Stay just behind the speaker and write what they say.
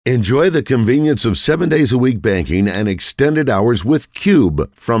Enjoy the convenience of 7 days a week banking and extended hours with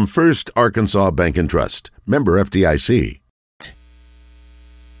Cube from First Arkansas Bank and Trust. Member FDIC.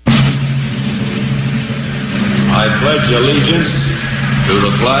 I pledge allegiance to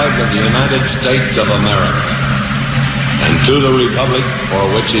the flag of the United States of America and to the republic for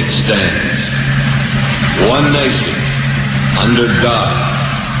which it stands, one nation, under God,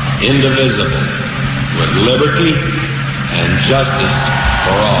 indivisible, with liberty and justice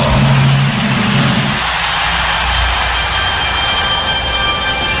for all.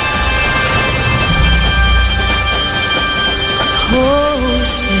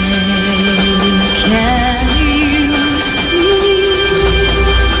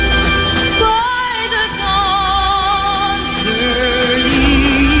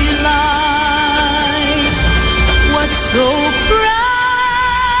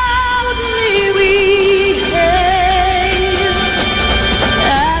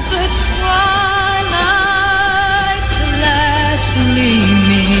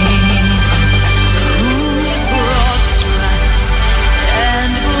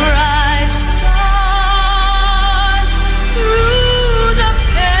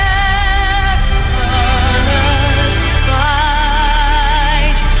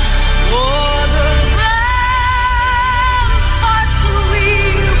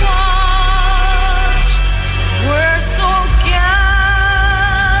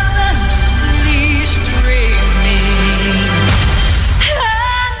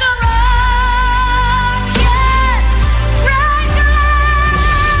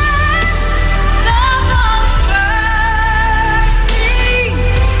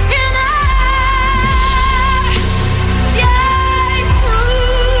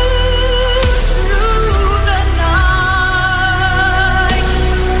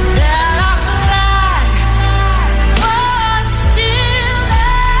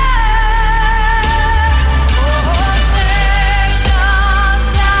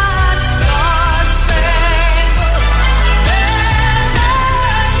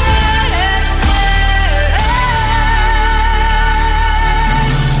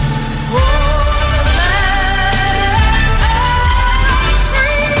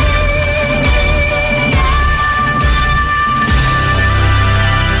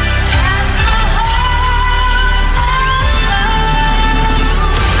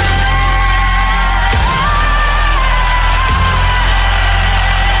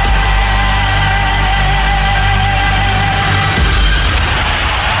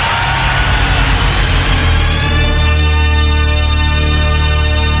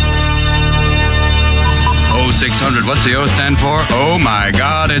 What's the O stand for? Oh, my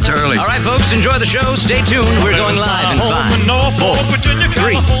God, it's early. All right, folks, enjoy the show. Stay tuned. We're going live in 5, 4,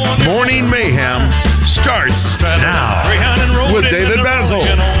 3. Morning Mayhem starts now with David Basil,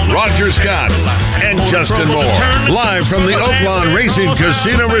 Roger Scott, and Justin Moore. Live from the Oaklawn Racing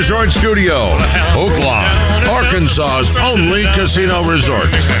Casino Resort Studio. Oaklawn, Arkansas's only casino resort.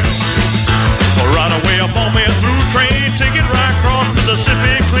 Right away up on me through train, take it right across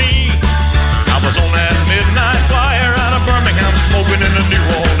Mississippi clean. I was on that midnight flyer out of Birmingham, smoking in the New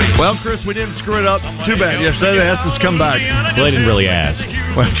Orleans. Well, Chris, we didn't screw it up too bad yesterday. They asked us to come back. Well, they didn't really ask.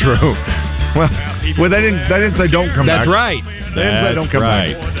 Well, true. Well, they didn't say don't come back. That's right. They didn't say don't come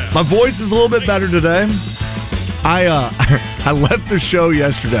back. My voice is a little bit better today. I left the show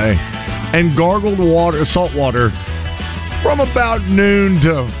yesterday and gargled salt water from about noon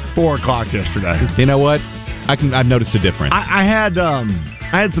to 4 o'clock yesterday. You know what? I've noticed a difference. I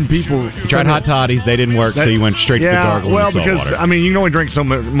had some people... You tried hot toddies, they didn't work, so you went straight to the gargle and salt water. I mean, you can only drink so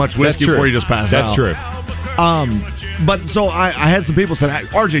much whiskey before you just pass out. That's true. But so I had some people say,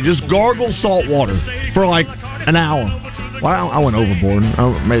 RJ, just gargle salt water for like an hour. Well, I went overboard.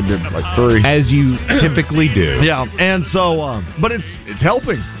 I made it like 3. As you typically do. Yeah, and so, but it's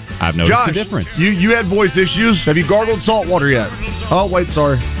helping. I've noticed Josh, a difference. You had voice issues. Have you gargled salt water yet? Oh, wait,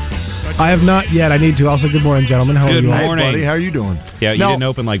 sorry. I have not yet. I need to. Also, good morning, gentlemen. How are you? Good morning, buddy. How are you doing? Yeah, you didn't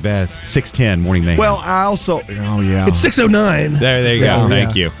open like that. 6:10 morning Mayhem. Well, I also. Oh yeah. It's 6:09. There you go.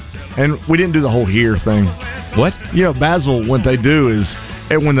 Thank you. And we didn't do the whole here thing. What? You know, Basil. What they do is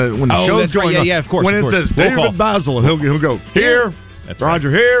when the show's going on. Yeah, of course. When it says David Basil, he'll go here. That's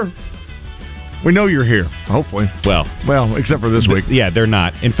Roger here. We know you're here. Hopefully. Well, except for this week. Yeah, they're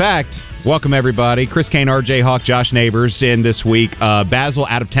not. In fact, welcome everybody. Chris Kane, RJ Hawk, Josh Neighbors in this week. Basil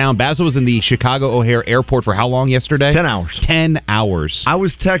out of town. Basil was in the Chicago O'Hare Airport for how long yesterday? 10 hours. 10 hours. I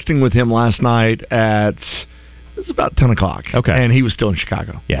was texting with him last night at it was about 10 o'clock. Okay. And he was still in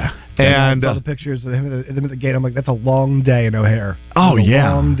Chicago. Yeah. And I saw the pictures of him at the gate. I'm like, that's a long day in O'Hare. Oh,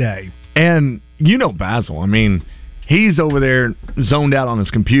 yeah. A long day. And you know Basil. I mean, he's over there zoned out on his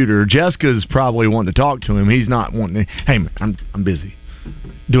computer. Jessica's probably wanting to talk to him. He's not wanting to. Hey, man, I'm busy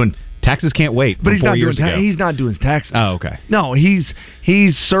doing. Taxes can't wait. But he's not years doing. ago. He's not doing his taxes. Oh, okay. No, he's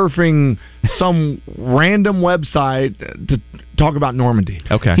surfing some random website to talk about Normandy.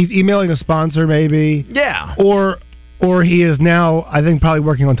 Okay. He's emailing a sponsor, maybe. Yeah. Or he is now, I think, probably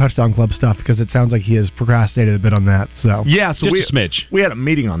working on Touchdown Club stuff because it sounds like he has procrastinated a bit on that. So yeah, so just a smidge. We had a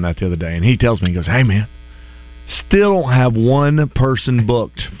meeting on that the other day, and he tells me, he goes, "Hey, man, still don't have one person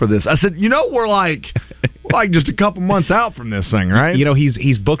booked for this." I said, we're like just a couple months out from this thing, right?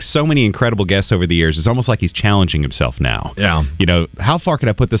 He's booked so many incredible guests over the years. It's almost like he's challenging himself now. Yeah. How far can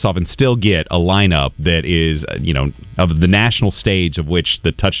I put this off and still get a lineup that is, of the national stage of which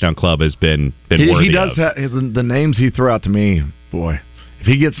the Touchdown Club has been worthy He does of. have the names he threw out to me. Boy, if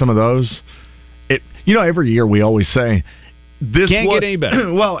he gets some of those, every year we always say this can't get any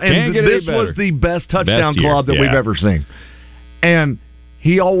better. Well, and this was the best Touchdown Club that we've ever seen, and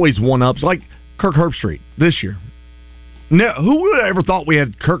he always one ups like Kirk Herbstreit this year. Now, who would have ever thought we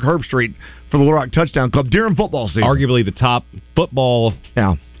had Kirk Herbstreit for the Little Rock Touchdown Club during football season? Arguably the top football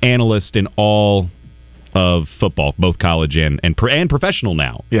analyst in all of football, both college and professional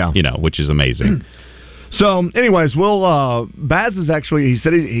now. Yeah, which is amazing. So, anyways, Baz is actually, he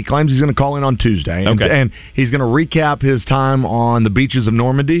said he claims he's going to call in on Tuesday. And he's going to recap his time on the beaches of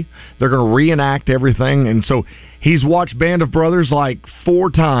Normandy. They're going to reenact everything. And so he's watched Band of Brothers like 4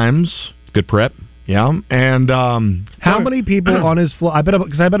 times. Good prep. Yeah. And how many people on his flight? I bet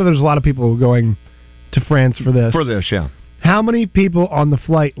there's a lot of people going to France for this. Yeah. How many people on the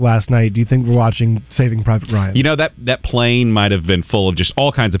flight last night do you think were watching Saving Private Ryan? That plane might have been full of just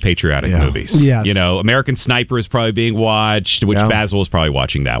all kinds of patriotic movies. Yes. American Sniper is probably being watched, which Basil is probably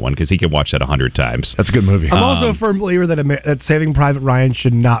watching that one because he can watch that 100 times. That's a good movie. I'm also a firm believer that Saving Private Ryan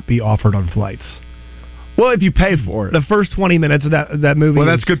should not be offered on flights. Well, if you pay for it, the first 20 minutes of that movie. Well,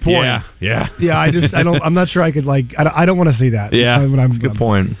 that's a good point. Yeah. I'm not sure I could I don't want to see that. Yeah, that's a good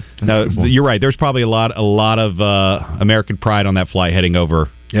point. No, you're right. There's probably a lot of American pride on that flight heading over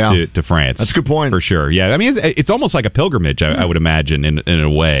to France. That's a good point for sure. Yeah, I mean it's almost like a pilgrimage. I would imagine in a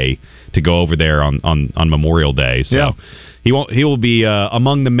way to go over there on Memorial Day. So he will be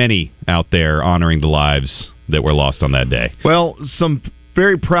among the many out there honoring the lives that were lost on that day. Well, some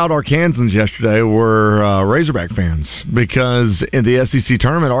very proud Arkansans yesterday were Razorback fans because in the SEC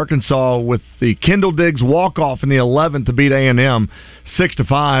tournament, Arkansas with the Kendall Diggs walk-off in the 11th to beat A&M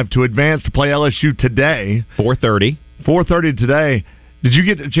 6-5 to advance to play LSU today. 4:30 today. Did you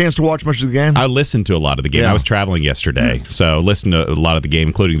get a chance to watch much of the game? I listened to a lot of the game. I was traveling yesterday, so listened to a lot of the game,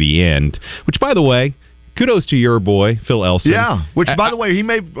 including the end, which, by the way, kudos to your boy, Phil Elson. Yeah, which, by the way, he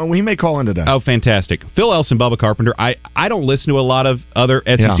may call in today. Oh, fantastic. Phil Elson, Bubba Carpenter. I don't listen to a lot of other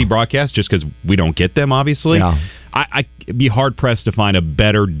SEC broadcasts just because we don't get them, obviously. Yeah. I'd be hard-pressed to find a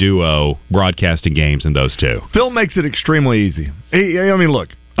better duo broadcasting games than those two. Phil makes it extremely easy. Look.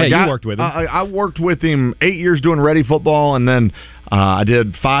 Yeah, you worked with him. I worked with him 8 years doing Ready Football, and then I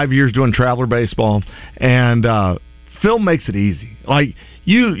did 5 years doing Traveler Baseball. And Phil makes it easy. Like,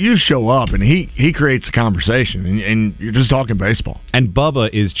 you show up, and he creates a conversation, and you're just talking baseball. And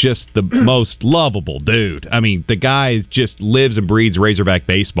Bubba is just the most lovable dude. I mean, the guy just lives and breathes Razorback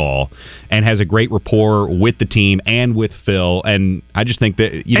baseball and has a great rapport with the team and with Phil. And I just think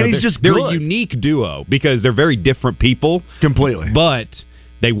that they're a unique duo because they're very different people. Completely. But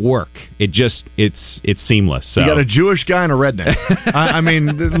they work. It's seamless. So. You got a Jewish guy and a redneck. I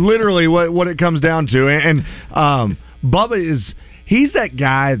mean, literally what it comes down to. And Bubba he's that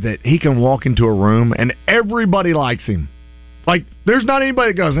guy that he can walk into a room and everybody likes him. Like, there's not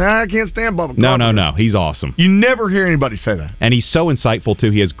anybody that goes, I can't stand Bubba Carpenter. No. He's awesome. You never hear anybody say that. And he's so insightful, too.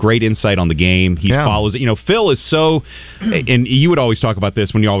 He has great insight on the game. He follows it. Phil is so... And you would always talk about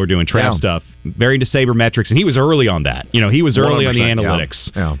this when y'all were doing Trav stuff. Very into sabermetrics, and he was early on that. He was early on the analytics.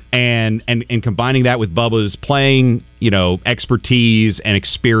 Yeah. And combining that with Bubba's playing, expertise and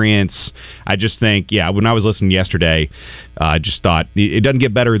experience, I just think, when I was listening yesterday, I just thought, it doesn't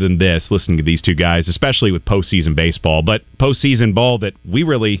get better than this, listening to these two guys, especially with postseason baseball. But postseason ball that we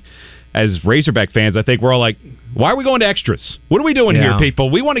really, as Razorback fans, I think we're all like, why are we going to extras? What are we doing here, people?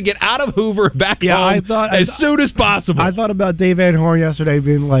 We want to get out of Hoover back home as soon as possible. I thought about Dave Van Horn yesterday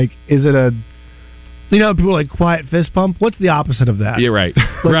being like, is it a... people like quiet fist pump. What's the opposite of that? You're right.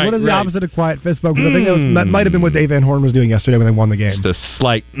 What is the opposite of quiet fist pump? Because I think that might have been what Dave Van Horn was doing yesterday when they won the game. Just a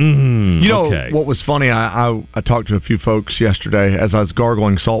slight. What was funny? I talked to a few folks yesterday as I was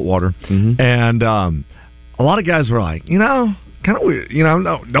gargling salt water, and a lot of guys were like, kind of weird.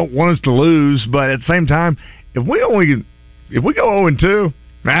 Don't want us to lose, but at the same time, if we go 0-2,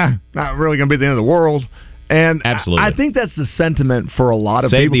 not really going to be the end of the world. And absolutely, I think that's the sentiment for a lot of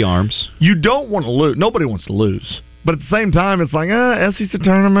people. Save the arms. You don't want to lose. Nobody wants to lose. But at the same time, it's like, SEC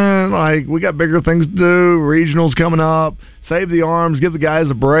tournament, like, we got bigger things to do, regionals coming up, save the arms, give the guys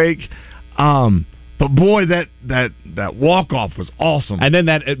a break. But boy, that walk-off was awesome. And then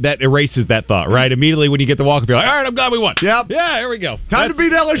that erases that thought, right? Immediately when you get the walk-off, you're like, all right, I'm glad we won. Yep. Yeah, here we go. Time to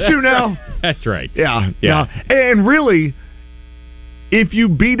beat LSU now. That's right. Yeah. And really, if you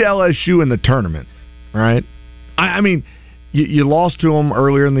beat LSU in the tournament, right, I mean, you lost to them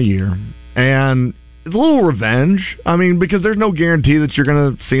earlier in the year, and it's a little revenge. I mean, because there's no guarantee that you're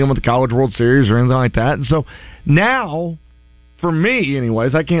going to see them at the College World Series or anything like that. And so now, for me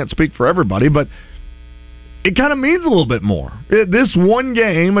anyways, I can't speak for everybody, but it kind of means a little bit more. This one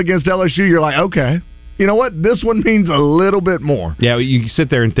game against LSU, you're like, okay, you know what? This one means a little bit more. Yeah, you sit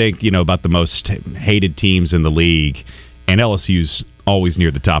there and think, about the most hated teams in the league, and LSU's always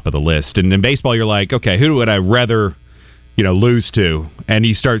near the top of the list. And in baseball, you're like, okay, who would I rather lose to? And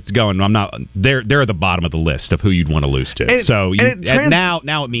you start going, they're at the bottom of the list of who you'd want to lose to.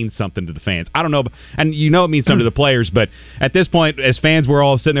 Now it means something to the fans. I don't know, and it means something to the players, but at this point, as fans, we're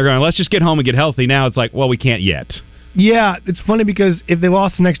all sitting there going, let's just get home and get healthy. Now it's like, well, we can't yet. Yeah, it's funny because if they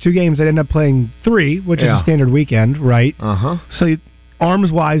lost the next two games, they'd end up playing 3, which is a standard weekend, right? Uh-huh. So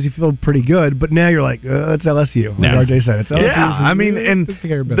arms-wise, you feel pretty good, but now you're like, it's LSU. Like RJ said, it's LSU. Yeah, I mean, and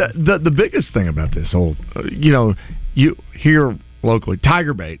the biggest thing about this whole, you hear locally,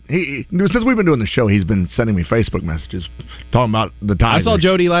 Tiger Bait. Since we've been doing the show, he's been sending me Facebook messages talking about the Tigers. I saw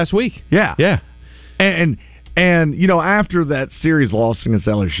Jody last week. Yeah. And after that series loss against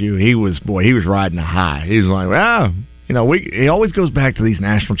LSU, he was riding a high. He was like, wow, he always goes back to these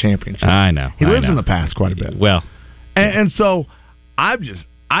national championships. I know. He lives in the past quite a bit. Well, and so I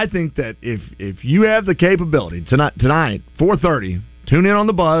think that if you have the capability tonight 4:30, tune in on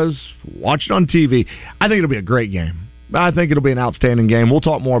the Buzz, watch it on TV. I think it'll be a great game. I think it'll be an outstanding game. We'll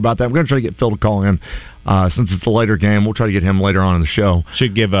talk more about that. We're going to try to get Phil to call in since it's a later game. We'll try to get him later on in the show.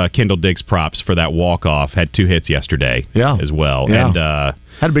 Should give Kendall Diggs props for that walk-off. Had 2 hits yesterday as well. Yeah. And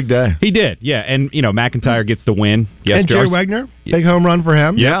had a big day. He did, yeah. And, McIntyre gets the win yesterday. And Jerry Wagner, big home run for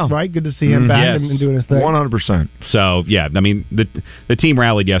him. Yeah. Right? Good to see him back and doing his thing. 100%. So, yeah, I mean, the team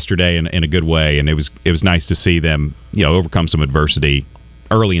rallied yesterday in a good way, and it was nice to see them, overcome some adversity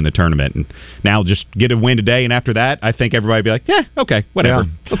early in the tournament, and now just get a win today, and after that, I think everybody will be like, yeah, okay, whatever.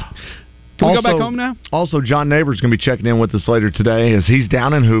 Yeah. Can we go back home now? Also, John Neighbors going to be checking in with us later today as he's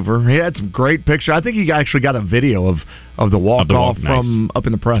down in Hoover. He had some great pictures. I think he actually got a video of the walk-off from up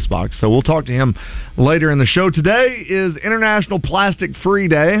in the press box. So we'll talk to him later in the show. Today is International Plastic Free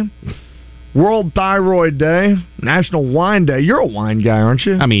Day, World Thyroid Day, National Wine Day. You're a wine guy, aren't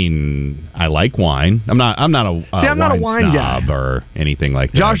you? I mean, I like wine. I'm not a wine guy or anything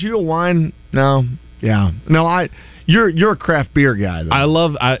like that. Josh, you a wine? No. Yeah. No, You're a craft beer guy, though. I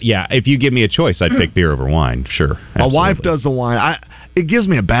love, if you give me a choice, I'd pick beer over wine, sure. Absolutely. My wife does the wine. It gives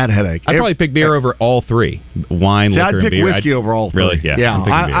me a bad headache. I'd probably pick beer over all 3. Wine, liquor, and beer. I'd pick whiskey over all 3. Really? Yeah.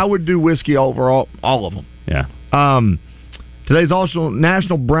 I would do whiskey over all of them. Yeah. Today's also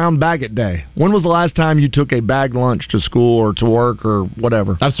National Brown Baguette Day. When was the last time you took a bagged lunch to school or to work or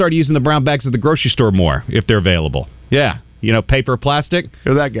whatever? I've started using the brown bags at the grocery store more, if they're available. Yeah. Paper or plastic.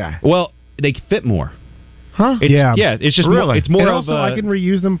 You're that guy. Well, they fit more. Huh? Yeah, it's just really? more. It's more and of also, I can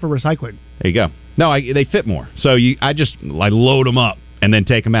reuse them for recycling. There you go. No, they fit more. So I just load them up and then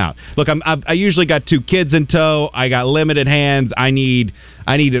take them out. Look, I usually got 2 kids in tow. I got limited hands. I need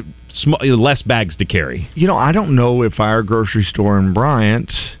less bags to carry. I don't know if our grocery store in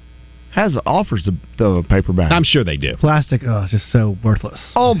Bryant offers the paper bag. I'm sure they do. Plastic, it's just so worthless.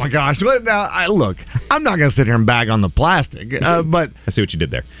 Oh my gosh! Now, look, I'm not going to sit here and bag on the plastic, but I see what you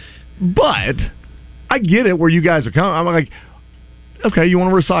did there. But I get it where you guys are coming. I'm like, okay, you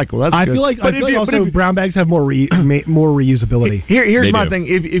want to recycle? That's good. I feel like also brown bags have more reusability. Here's my thing: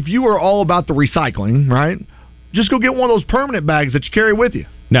 if you are all about the recycling, right? Just go get one of those permanent bags that you carry with you.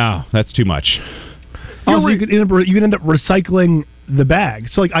 No, that's too much. Also, you can end up recycling the bag.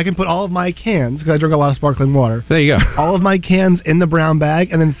 So, I can put all of my cans, because I drink a lot of sparkling water. There you go. All of my cans in the brown bag,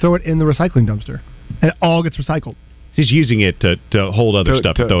 and then throw it in the recycling dumpster. And it all gets recycled. He's using it to hold other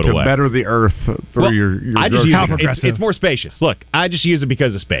stuff to throw it away. To better the earth through your I just use it. It's more spacious. Look, I just use it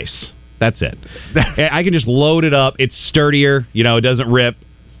because of space. That's it. I can just load it up. It's sturdier. It doesn't rip.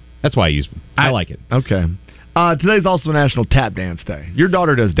 That's why I use them. I like it. Okay. Today's also National Tap Dance Day. Your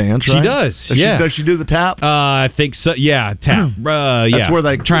daughter does dance, right? She does. Does she do the tap? I think so. Yeah, tap. That's where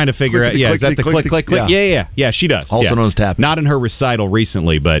they trying to figure out. Yeah, is that the click? Yeah, she does. Also known as tap. Not in her recital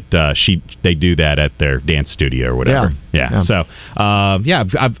recently, but they do that at their dance studio or whatever. Yeah. So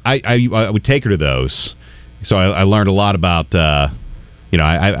I would take her to those. So I learned a lot about.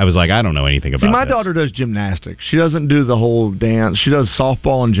 I was like, I don't know anything about. See, my this. daughter does gymnastics. She doesn't do the whole dance. She does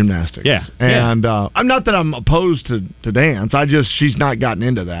softball and gymnastics. Yeah, and I'm not that I'm opposed to dance. She's not gotten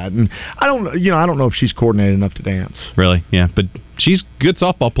into that, and I don't know if she's coordinated enough to dance. Really? Yeah, but she's a good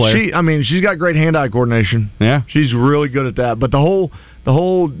softball player. She's got great hand-eye coordination. Yeah, she's really good at that. But the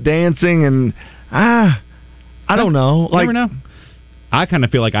whole dancing and I don't know. You never know. I kind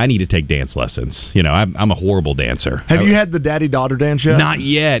of feel like I need to take dance lessons. I'm a horrible dancer. Have you had the daddy-daughter dance yet? Not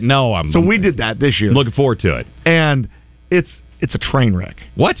yet. No, So we did that this year. Looking forward to it. And it's a train wreck.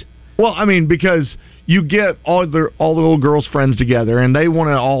 What? Well, because you get all the little girls' friends together, and they want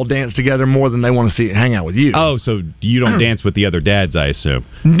to all dance together more than they want to hang out with you. Oh, so you don't dance with the other dads, I assume?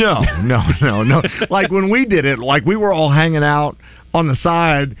 No. Like when we did it, like we were all hanging out on the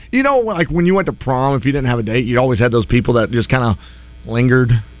side. Like when you went to prom, if you didn't have a date, you always had those people that just kind of lingered,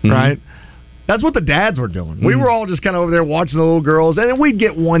 right? That's what the dads were doing. We were all just kind of over there watching the little girls, and then we'd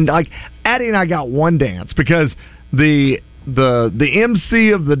get one. Like Addie and I got one dance because the MC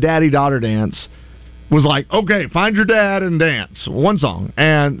of the daddy-daughter dance was like, okay, find your dad and dance one song,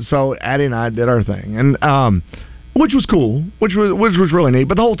 and so Addie and I did our thing, and which was cool, which was really neat.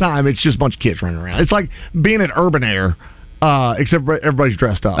 But the whole time it's just a bunch of kids running around. It's like being at Urban Air. Except everybody's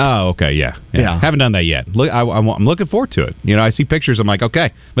dressed up. Oh, okay, yeah. Haven't done that yet. Look, I'm looking forward to it. I see pictures. I'm like,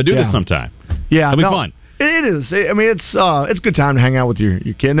 okay, but do this sometime. Yeah, it'll be fun. It is. It's a good time to hang out with your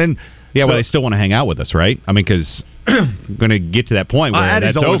kid. And well, they still want to hang out with us, right? Because I'm going to get to that point where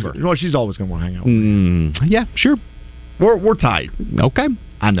that's over. Well, she's always going to want to hang out with me. Yeah, sure. We're tight. Okay.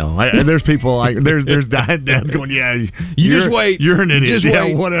 I know. There's people like there's dads going, yeah. You just wait. You're an idiot. Just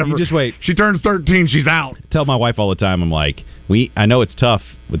wait. Whatever. You just wait. She turns 13. She's out. Tell my wife all the time. I'm like, I know it's tough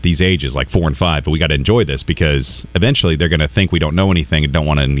with these ages, like 4 and 5, but we got to enjoy this because eventually they're going to think we don't know anything and don't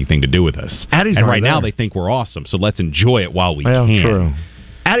want anything to do with us. Addie's and right there. now they think we're awesome, so let's enjoy it while we can. True.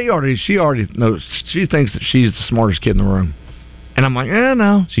 Addie already knows. She thinks that she's the smartest kid in the room, and I'm like,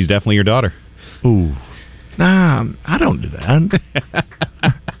 no. She's definitely your daughter. Ooh, nah, I don't do that.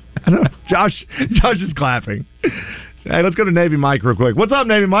 I don't. Josh is clapping. Hey, let's go to Navy Mike real quick. What's up,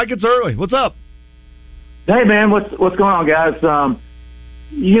 Navy Mike? It's early. What's up? Hey, man, what's going on, guys? As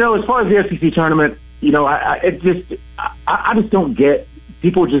far as the SEC tournament, I just don't get.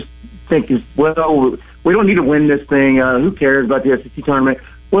 People just think, well, we don't need to win this thing. Who cares about the SEC tournament?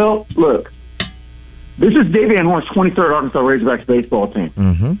 Well, look, this is Dave Van Horn's 23rd Arkansas Razorbacks baseball team.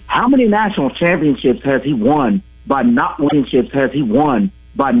 Mm-hmm. How many national championships has he won by not winning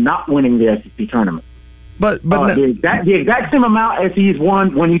the SEC tournament? But the exact same amount as he's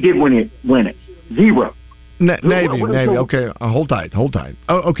won when he did win it. 0. Navy. Okay, hold tight.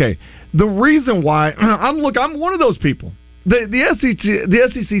 Oh, okay. The reason why I'm one of those people.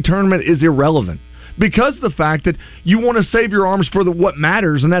 The SEC tournament is irrelevant because of the fact that you want to save your arms for what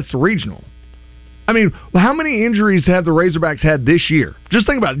matters, and that's the regional. I mean, how many injuries have the Razorbacks had this year? Just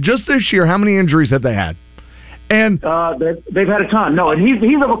think about it. Just this year, how many injuries have they had? And they've had a ton. No, and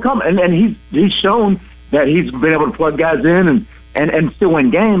he's overcome, and he's shown that he's been able to plug guys in and still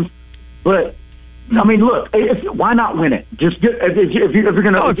win games. But I mean, look, why not win it? Just if you're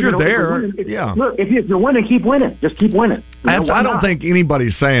going to. If you're there, yeah. Look, if you're winning, keep winning. Just keep winning. I don't think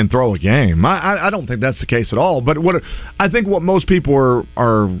anybody's saying throw a game. I don't think that's the case at all. But what most people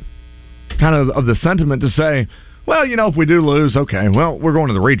are kind of the sentiment to say, well, if we do lose, okay, well, we're going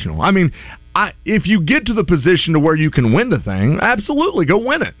to the regional. I mean, if you get to the position to where you can win the thing, absolutely go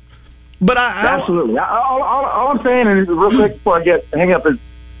win it. But absolutely. All I'm saying, and real quick before I hang up, is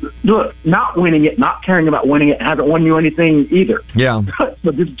look, not winning it, not caring about winning it, hasn't won you anything either. Yeah.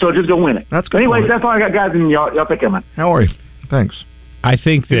 so just go win it. That's good. Anyways, that's all I got, guys, and y'all take care, man. How are you? Thanks. I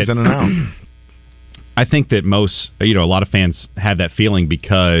think that in and out. I think that most, a lot of fans have that feeling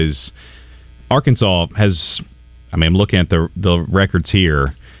because Arkansas has. I mean, I'm looking at the records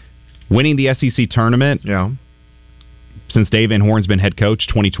here. Winning the SEC tournament. Yeah. Since Dave Van Horn's been head coach,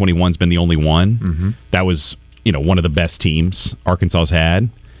 2021's been the only one. Mm-hmm. That was, one of the best teams Arkansas's had.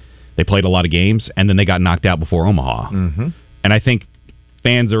 They played a lot of games, and then they got knocked out before Omaha. Mm-hmm. And I think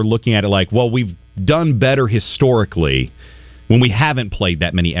fans are looking at it like, well, we've done better historically when we haven't played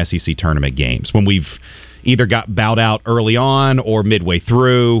that many SEC tournament games. When we've either got bowed out early on or midway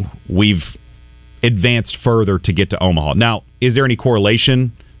through, we've advanced further to get to Omaha. Now, is there any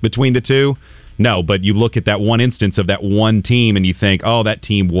correlation between the two? No, but you look at that one instance of that one team and you think, oh, that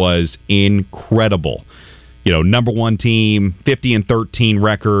team was incredible. Number one team, 50-13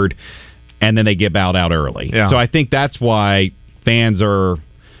 record, and then they get bowed out early. Yeah. So I think that's why fans are,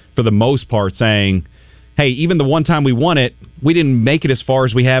 for the most part, saying, hey, even the one time we won it, we didn't make it as far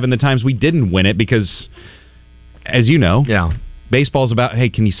as we have in the times we didn't win it because as you know, yeah, baseball's about, hey,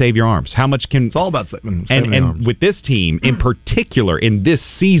 can you save your arms? How much can... It's all about saving and arms. With this team, in particular, in this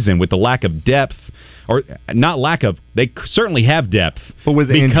season, with the lack of depth, or not lack of, they certainly have depth, but with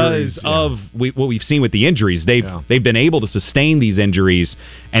because injuries, of what we've seen with the injuries. They've been able to sustain these injuries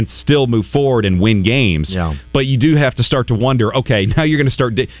and still move forward and win games. Yeah. But you do have to start to wonder, okay, now you're going to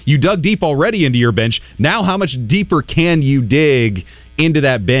start... you dug deep already into your bench. Now how much deeper can you dig into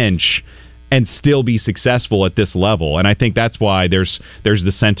that bench and still be successful at this level? And I think that's why there's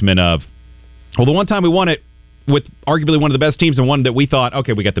the sentiment of, well, the one time we won it with arguably one of the best teams and one that we thought,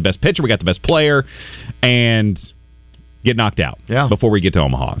 okay, we got the best pitcher, we got the best player, and get knocked out before we get to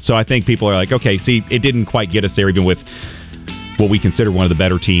Omaha. So I think people are like, okay, see, it didn't quite get us there even with what we consider one of the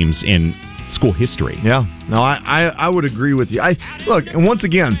better teams in school history. Yeah, no, I would agree with you. Look, and once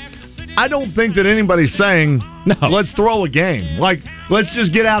again, I don't think that anybody's saying, let's throw a game. Like, let's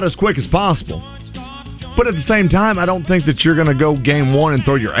just get out as quick as possible. But at the same time, I don't think that you're going to go game one and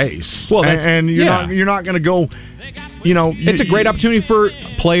throw your ace. Well, and you're not going to go, it's a great opportunity for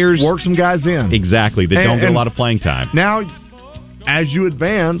players. Work some guys in. Exactly. They don't get a lot of playing time. Now, as you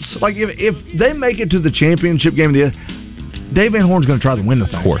advance, like if they make it to the championship game of the year, Dave Van Horn's going to try to win the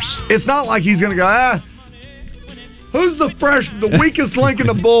thing. Of course. It's not like he's going to go, who's the weakest link in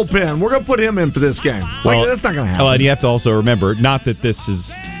the bullpen? We're going to put him in for this game. Well, that's not going to happen. Well, and you have to also remember, not that this is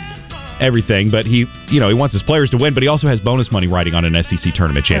everything, but he wants his players to win, but he also has bonus money riding on an SEC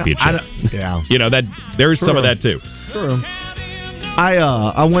tournament championship. That there's some of that too. True.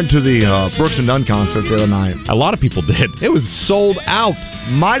 I went to the Brooks and Dunn concert the other night. A lot of people did. It was sold out.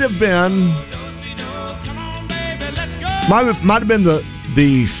 Might have been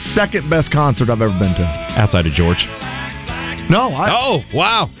the second best concert I've ever been to, outside of George. No. Oh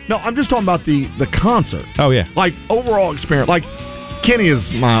wow. No, I'm just talking about the concert. Oh yeah. Like overall experience. Like Kenny is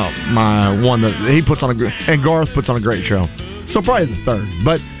my one that he puts on and Garth puts on a great show. So probably the third.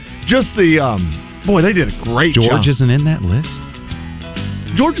 But just the they did a great job. George isn't in that list.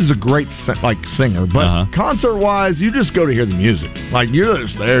 George is a great singer, but concert-wise, you just go to hear the music. Like you're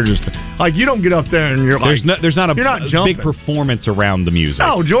just there, like you don't get up there and you're like, there's not a big performance around the music.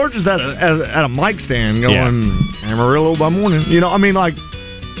 No, George is at a mic stand going Amarillo by morning. I mean, like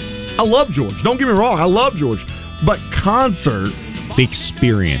I love George. Don't get me wrong, I love George, but concert, the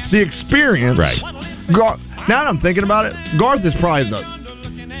experience, right? Now that I'm thinking about it, Garth is probably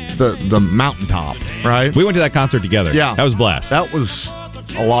the mountaintop, right? We went to that concert together. Yeah, that was a blast. That was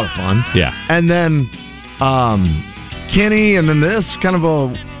a lot of fun. Yeah. And then Kenny, and then this kind of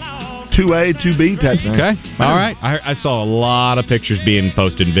a 2A, 2B type thing. Okay. All right. I saw a lot of pictures being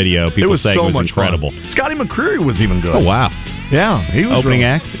posted in video. People saying it was incredible. Fun. Scotty McCreery was even good. Oh, wow. Yeah. He was opening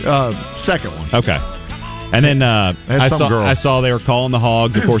act? Second one. Okay. And then I saw they were calling the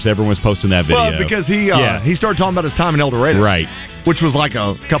Hogs. Of course, everyone was posting that video. Well, because he started talking about his time in El Dorado. Right. Which was like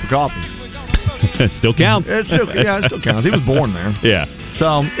a cup of coffee. It still counts. It still counts. He was born there. Yeah.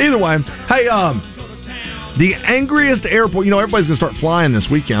 So, either way, hey, the angriest airport, everybody's going to start flying this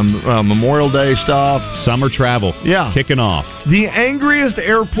weekend, Memorial Day stuff. Summer travel. Yeah. Kicking off. The angriest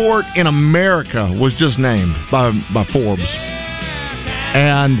airport in America was just named by Forbes.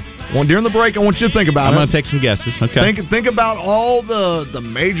 And during the break, I want you to think about I'm going to take some guesses. Okay. Think about all the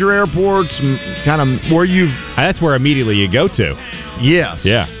major airports, kind of where you've... That's where immediately you go to. Yes.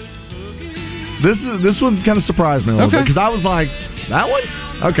 Yeah. This one kind of surprised me a little bit, because I was like, that one?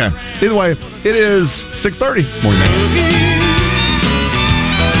 Okay. Either way, it is 6:30. Morning.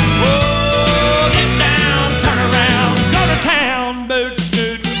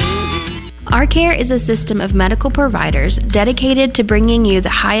 Our Care is a system of medical providers dedicated to bringing you the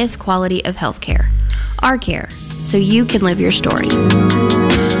highest quality of health care. Our Care, so you can live your story.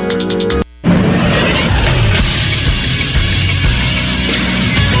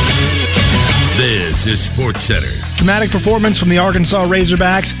 This is Sports Center. Dramatic performance from the Arkansas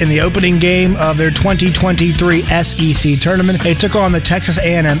Razorbacks in the opening game of their 2023 SEC tournament. They took on the Texas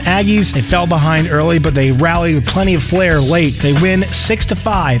A&M Aggies. They fell behind early, but they rallied with plenty of flair late. They win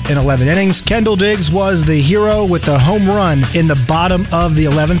 6-5 in 11 innings. Kendall Diggs was the hero with the home run in the bottom of the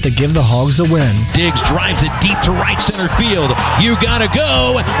 11th to give the Hogs the win. Diggs drives it deep to right center field. You gotta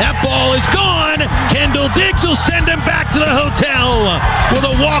go. That ball is gone. Kendall Diggs will send him back to the hotel with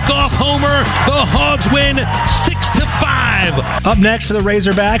a walk-off homer. The Hogs win 6-5. Up next for the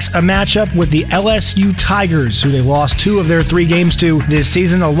Razorbacks, a matchup with the LSU Tigers, who they lost 2 of their 3 games to this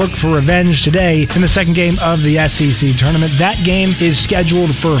season. They'll look for revenge today in the second game of the SEC tournament. That game is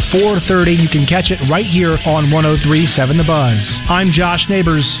scheduled for 4:30. You can catch it right here on 103.7 The Buzz. I'm Josh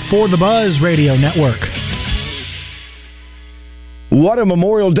Neighbors for the Buzz Radio Network. What a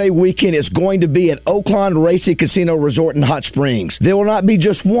Memorial Day weekend it's going to be at Oaklawn Racing Casino Resort in Hot Springs. There will not be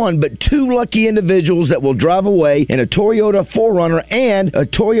just one, but two lucky individuals that will drive away in a Toyota 4Runner and a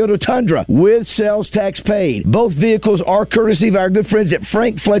Toyota Tundra with sales tax paid. Both vehicles are courtesy of our good friends at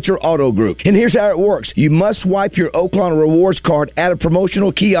Frank Fletcher Auto Group. And here's how it works. You must swipe your Oaklawn Rewards card at a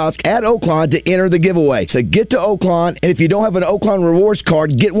promotional kiosk at Oaklawn to enter the giveaway. So get to Oaklawn, and if you don't have an Oaklawn Rewards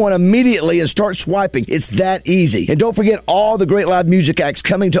card, get one immediately and start swiping. It's that easy. And don't forget all the great live music acts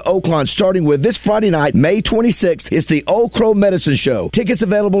coming to Oaklawn, starting with this Friday night, May 26th. It's the Old Crow Medicine Show. Tickets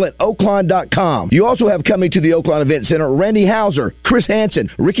available at Oaklawn.com. You also have coming to the Oaklawn Event Center Randy Hauser, Chris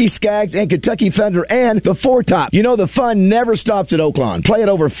Hansen, Ricky Skaggs, and Kentucky Thunder, and the Four Top. You know the fun never stops at Oaklawn. Play at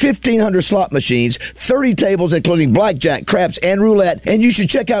over 1,500 slot machines, 30 tables including blackjack, craps, and roulette, and you should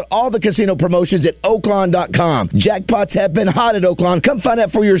check out all the casino promotions at Oaklawn.com. Jackpots have been hot at Oaklawn. Come find out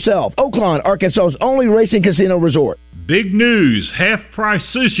for yourself. Oaklawn, Arkansas's only racing casino resort. Big news, half-price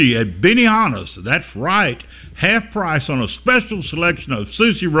sushi at Benihana's. That's right, half price on a special selection of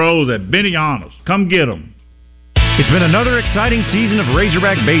sushi rolls at Benihana's. Come get them. It's been another exciting season of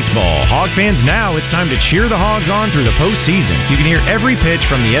Razorback baseball. Hog fans, now it's time to cheer the Hogs on through the postseason. You can hear every pitch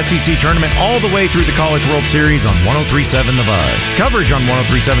from the SEC tournament all the way through the College World Series on 103.7 The Buzz. Coverage on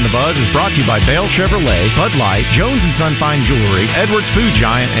 103.7 The Buzz is brought to you by Bale Chevrolet, Bud Light, Jones & Son Fine Jewelry, Edwards Food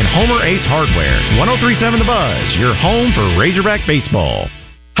Giant, and Homer Ace Hardware. 103.7 The Buzz, your home for Razorback baseball.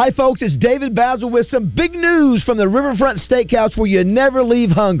 Hi, folks. It's David Basil with some big news from the Riverfront Steakhouse where you never leave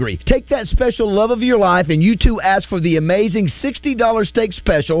hungry. Take that special love of your life and you too ask for the amazing $60 steak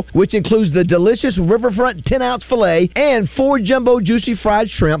special, which includes the delicious Riverfront 10-ounce filet and 4 jumbo juicy fried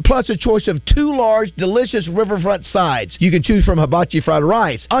shrimp, plus a choice of 2 large, delicious Riverfront sides. You can choose from hibachi fried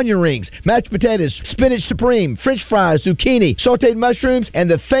rice, onion rings, mashed potatoes, spinach supreme, French fries, zucchini, sauteed mushrooms, and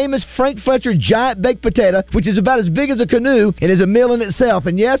the famous Frank Fletcher giant baked potato, which is about as big as a canoe and is a meal in itself.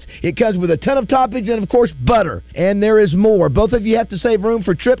 And yes, it comes with a ton of toppings and, of course, butter. And there is more. Both of you have to save room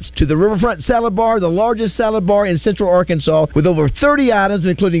for trips to the Riverfront Salad Bar, the largest salad bar in Central Arkansas, with over 30 items,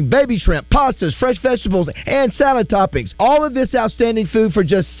 including baby shrimp, pastas, fresh vegetables, and salad toppings. All of this outstanding food for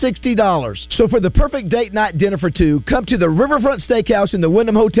just $60. So for the perfect date night dinner for two, come to the Riverfront Steakhouse in the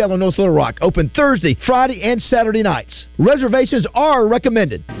Wyndham Hotel in North Little Rock. Open Thursday, Friday, and Saturday nights. Reservations are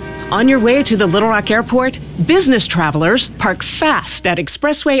recommended. On your way to the Little Rock Airport, business travelers park fast at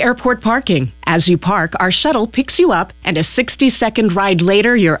Expressway Airport parking. As you park, our shuttle picks you up, and a 60-second ride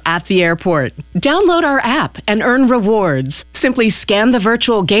later, you're at the airport. Download our app and earn rewards. Simply scan the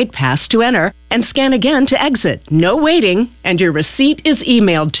virtual gate pass to enter and scan again to exit. No waiting, and your receipt is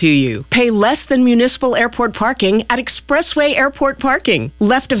emailed to you. Pay less than municipal airport parking at Expressway Airport parking,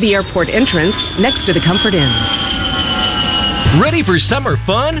 left of the airport entrance, next to the Comfort Inn. Ready for summer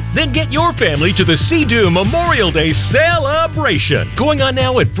fun? Then get your family to the Sea-Doo Memorial Day celebration. Going on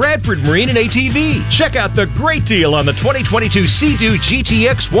now at Bradford Marine and ATV. Check out the great deal on the 2022 Sea-Doo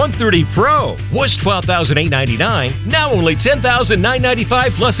GTX 130 Pro. Was $12,899, now only $10,995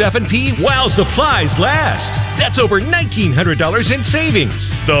 plus F&P while supplies last. That's over $1,900 in savings.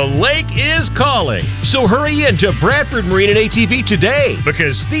 The lake is calling. So hurry in to Bradford Marine and ATV today,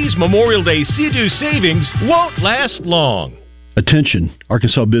 because these Memorial Day Sea-Doo savings won't last long. Attention,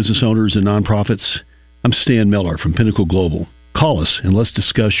 Arkansas business owners and nonprofits. I'm Stan Miller from Pinnacle Global. Call us and let's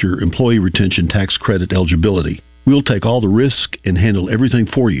discuss your employee retention tax credit eligibility. We'll take all the risk and handle everything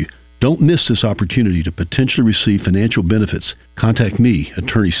for you. Don't miss this opportunity to potentially receive financial benefits. Contact me,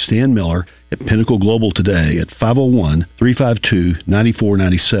 Attorney Stan Miller, at Pinnacle Global today at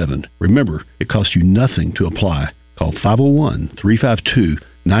 501-352-9497. Remember, it costs you nothing to apply. Call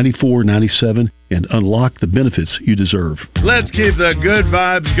 501-352-9497 and unlock the benefits you deserve. Let's keep the good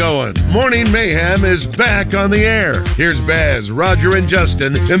vibes going. Morning Mayhem is back on the air. Here's Baz, Roger, and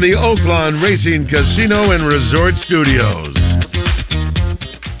Justin in the Oaklawn Racing Casino and Resort Studios.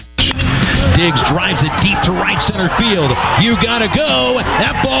 Diggs drives it deep to right center field. You gotta go.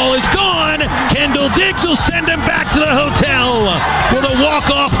 That ball is gone. Kendall Diggs will send him back to the hotel with a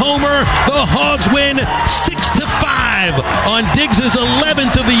walk-off homer. The Hogs win 6-5 on Diggs'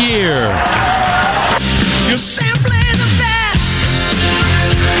 11th of the year. You're simply the best.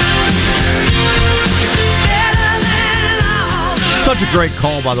 Such a great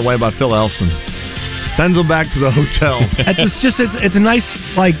call, by the way, by Phil Elson. Sends them back to the hotel. It's a nice,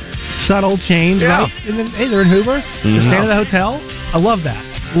 like, subtle change, yeah. Right? And then, hey, they're in Hoover. They're staying at the hotel. I love that.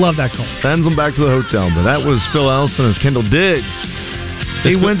 Love that call. Sends them back to the hotel. But that was Phil Elson as Kendall Diggs.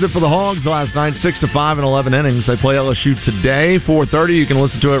 He wins it for the Hogs last night, 6-5 in 11 innings. They play LSU today, 4:30. You can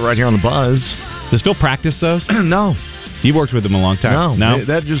listen to it right here on the Buzz. Does Phil practice those? No. You've worked with him a long time. No.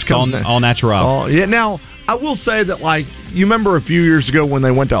 That just comes all natural. Yeah. Now, I will say that, like, you remember a few years ago when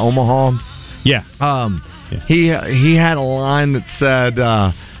they went to Omaha? Yeah. He had a line that said,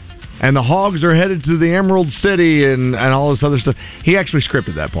 and the Hogs are headed to the Emerald City and all this other stuff. He actually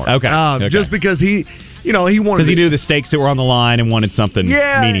scripted that part. Okay. Just because he wanted... Because he knew the stakes that were on the line and wanted something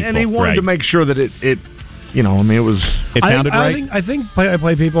meaningful. And he wanted to make sure that it It sounded right. I think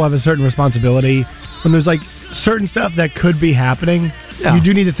play-by-play people have a certain responsibility when there's, like, certain stuff that could be happening. Yeah. You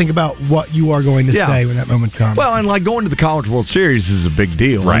do need to think about what you are going to say when that moment comes. Well, and like going to the College World Series is a big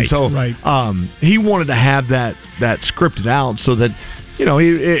deal, right? And so, he wanted to have that scripted out so that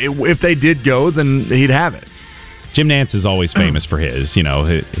if they did go, then he'd have it. Jim Nantz is always famous for his,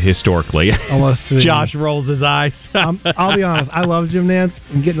 historically. Almost. Josh rolls his eyes. I'll be honest. I love Jim Nantz.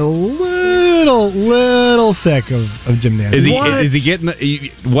 I'm getting a little sick of Jim Nantz. Is he getting?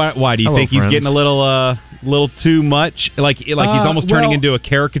 Why do you think he's getting a little too much? Like he's almost turning into a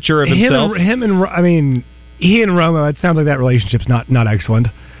caricature of himself. He and Romo. It sounds like that relationship's not excellent.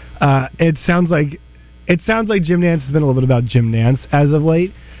 It sounds like Jim Nantz has been a little bit about Jim Nantz as of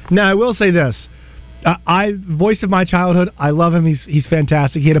late. Now I will say this. Voice of my childhood. I love him. He's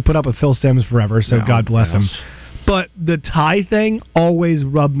fantastic. He had to put up with Phil Simms forever, so God bless him. But the tie thing always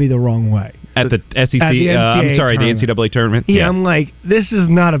rubbed me the wrong way. At the SEC, the NCAA tournament. Yeah, I'm like, this is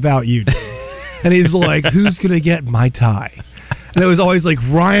not about you. And he's like, who's going to get my tie? And it was always like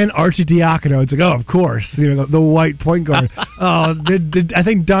Ryan Arcidiacono. It's like, oh, of course, the white point guard. I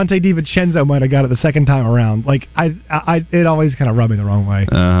think Dante DiVincenzo might have got it the second time around. Like, it always kind of rubbed me the wrong way.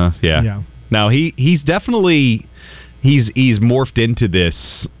 Yeah. Now he's definitely he's morphed into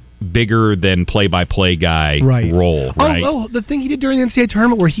this bigger than play-by-play guy role, right? Oh, the thing he did during the NCAA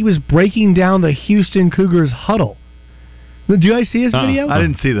tournament where he was breaking down the Houston Cougars huddle. Did you guys see his video? I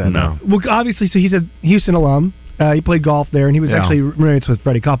didn't see that, no. Well, obviously, so he's a Houston alum. He played golf there, and he was actually roommates with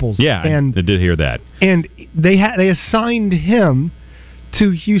Freddie Couples. Yeah, I did hear that. And they assigned him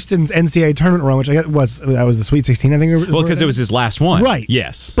to Houston's NCAA tournament run, which I guess was the Sweet 16, I think. Well, because it was his last one. Right.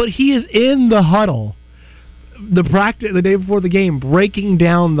 Yes. But he is in the huddle, the day before the game, breaking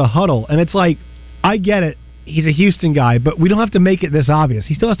down the huddle. And it's like, I get it. He's a Houston guy, but we don't have to make it this obvious.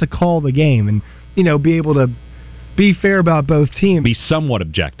 He still has to call the game and, be able to be fair about both teams. Be somewhat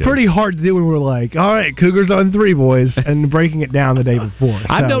objective. Pretty hard to do when we're like, all right, Cougars on 3, boys, and breaking it down the day before. So.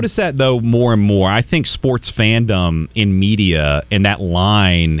 I've noticed that, though, more and more. I think sports fandom in media and that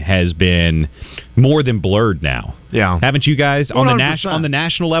line has been more than blurred now. Yeah. Haven't you guys? 100%. On the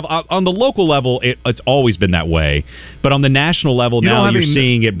national level, on the local level, it's always been that way. But on the national level, now you're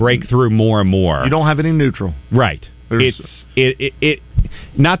seeing it break through more and more. You don't have any neutral. Right. It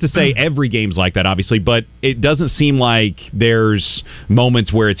not to say every game's like that, obviously, but it doesn't seem like there's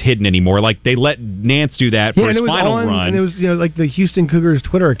moments where it's hidden anymore. Like they let Nance do that for his final run, and it was like the Houston Cougars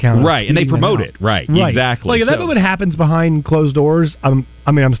Twitter account, right? And they promote it, right? Exactly. Like if that what happens behind closed doors, I'm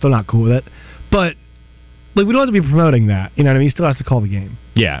still not cool with it, but. Like, we don't have to be promoting that. You know what I mean? He still has to call the game.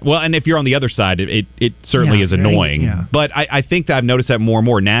 Yeah. Well, and if you're on the other side, it certainly is annoying. Yeah. But I think that I've noticed that more and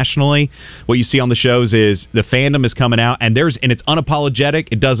more nationally. What you see on the shows is the fandom is coming out, and it's unapologetic.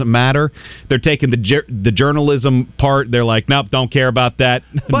 It doesn't matter. They're taking the journalism part. They're like, nope, don't care about that.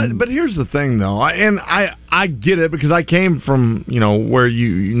 But here's the thing, though, I get it because I came from where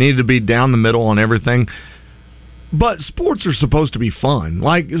you needed to be down the middle on everything. But sports are supposed to be fun.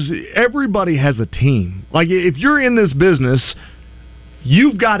 Like, everybody has a team. Like, if you're in this business,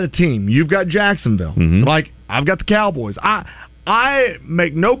 you've got a team. You've got Jacksonville. Mm-hmm. Like, I've got the Cowboys. I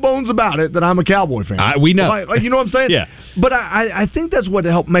make no bones about it that I'm a Cowboy fan. We know. Like, you know what I'm saying? Yeah. But I think that's what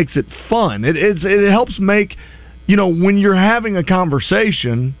makes it fun. It helps make, when you're having a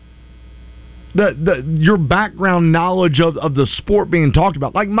conversation... your background knowledge of the sport being talked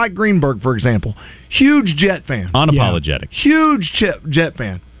about, like Mike Greenberg, for example, huge Jet fan, unapologetic, huge Jet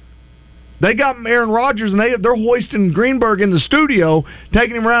fan. They got Aaron Rodgers, and they're hoisting Greenberg in the studio,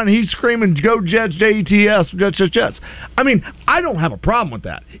 taking him around, and he's screaming, "Go Jets, Jets, Jets." I mean, I don't have a problem with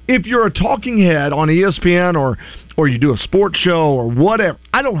that. If you're a talking head on ESPN or you do a sports show or whatever,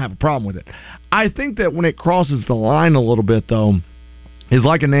 I don't have a problem with it. I think that when it crosses the line a little bit, though, is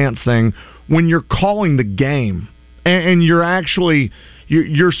like a Nance thing. When you're calling the game and you're actually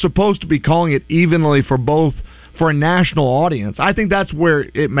you're supposed to be calling it evenly for a national audience, I think that's where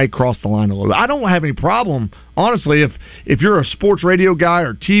it may cross the line a little bit. I don't have any problem, honestly, if you're a sports radio guy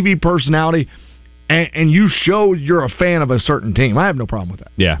or TV personality and you show you're a fan of a certain team. I have no problem with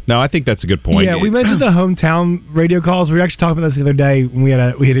that. Yeah, no, I think that's a good point. Yeah, we mentioned the hometown radio calls. We were actually talking about this the other day when we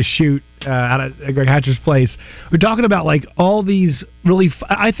had a shoot out at Greg Hatcher's place. We're talking about like all these really.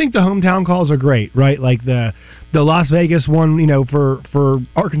 I think the hometown calls are great, right? Like the Las Vegas one, for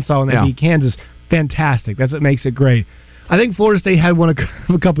Arkansas when they beat Kansas. fantastic. That's what makes it great. I think Florida State had one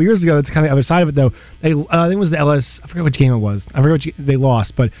a couple years ago. That's kind of the other side of it, though. I think it was the LS. I forget which game it was. I forget which they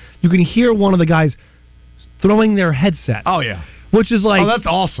lost, but you can hear one of the guys throwing their headset. Oh yeah, which is like, oh, that's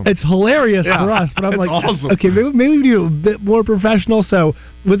awesome. It's hilarious for us, but I'm like, awesome. Okay, maybe we do a bit more professional. So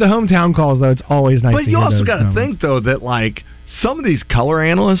with the hometown calls, though, it's always nice. But you also got to think though that like some of these color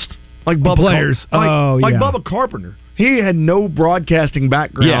analysts, like Bubba players, like Bubba Carpenter. He had no broadcasting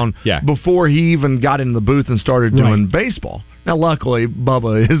background before he even got in the booth and started doing baseball. Now, luckily,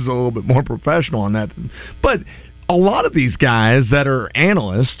 Bubba is a little bit more professional on that. But a lot of these guys that are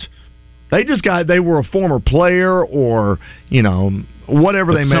analysts, they were a former player or,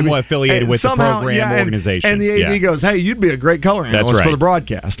 whatever they may be. Somewhat affiliated with the program organization. And the AD goes, hey, you'd be a great color analyst for the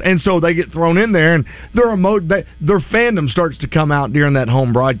broadcast. And so they get thrown in there, and their fandom starts to come out during that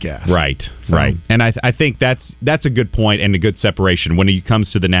home broadcast. Right, right. And I think that's a good point and a good separation when it comes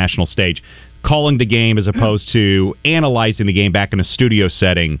to the national stage. Calling the game as opposed to analyzing the game back in a studio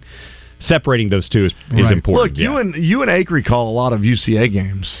setting, separating those two is important. Look, you and Acree call a lot of UCA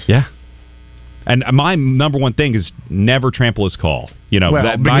games. Yeah. And my number one thing is never trample his call.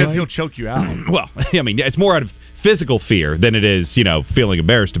 Because he'll choke you out. Well, I mean, it's more out of physical fear than it is, feeling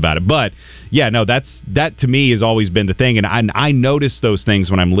embarrassed about it. But that to me has always been the thing, and I notice those things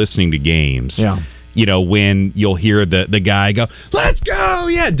when I'm listening to games. Yeah. When you'll hear the guy go, "Let's go!"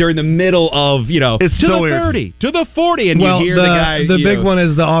 Yeah, during the middle of it's to so the 30, to the 40, and you hear the guy. The big one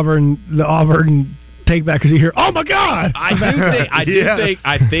is the Auburn take back because you hear, "Oh my God!"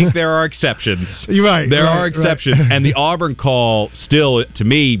 I think there are exceptions. You're right. There are exceptions, and the Auburn call still, to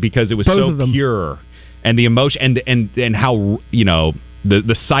me, because it was so pure, and the emotion, and how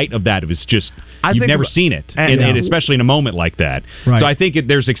the sight of that was just. You've never seen it, and especially in a moment like that. Right. So I think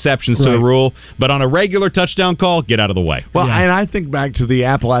there's exceptions to the rule, but on a regular touchdown call, get out of the way. Well, and I think back to the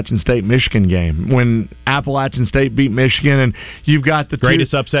Appalachian State-Michigan game, when Appalachian State beat Michigan, and you've got the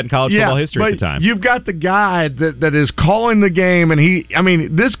greatest upset in college football history at the time. You've got the guy that is calling the game,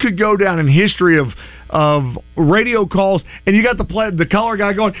 and this could go down in history of radio calls, and you got the color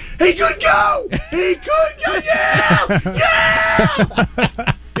guy going, "He could go! He could go! Yeah!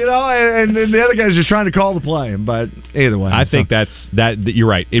 Yeah!" And then the other guy's just trying to call the play. But either way, I think that you're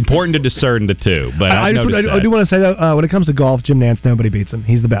right. Important to discern the two. But I do want to say that when it comes to golf, Jim Nantz, nobody beats him.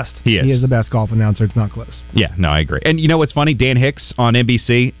 He's the best. He is the best golf announcer. It's not close. Yeah, no, I agree. And you know what's funny? Dan Hicks on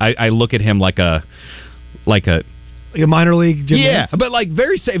NBC. I look at him like a minor league Jim Nantz. But like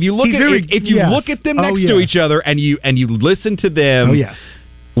very safe. If you look look at them next to each other and you listen to them. Oh yes.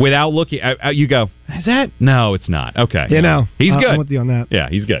 Without looking, you go, is that? No, it's not. Okay. He's good. I'm with you on that. Yeah,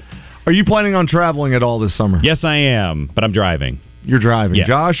 he's good. Are you planning on traveling at all this summer? Yes, I am, but I'm driving. You're driving. Yes.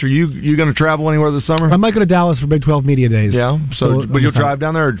 Josh, are you going to travel anywhere this summer? I might go to Dallas for Big 12 Media Days. Yeah, but you'll drive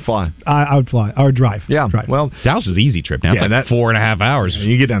down there or fly? I would fly, or drive. Yeah, drive. Well, Dallas is an easy trip now. It's like 4.5 hours. Yeah,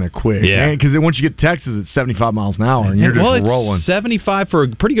 you get down there quick. Yeah. Because once you get to Texas, it's 75 miles an hour, and you're just rolling. It's 75 for a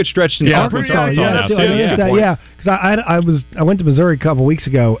pretty good stretch in Arkansas. Yeah, because I went to Missouri a couple weeks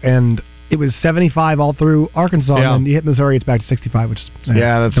ago, and it was 75 all through Arkansas, and then you hit Missouri, it's back to 65, which is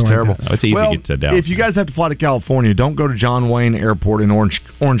that's terrible. Like it's easy to get to Dallas. If you guys have to fly to California, don't go to John Wayne Airport in Orange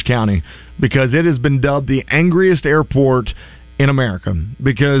County, because it has been dubbed the angriest airport in America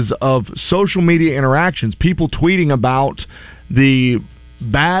because of social media interactions, people tweeting about the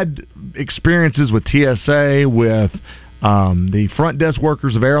bad experiences with TSA, with the front desk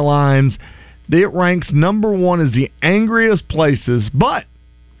workers of airlines. It ranks number one as the angriest places, but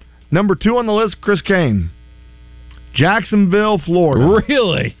number 2 on the list, Chris Kane. Jacksonville, Florida.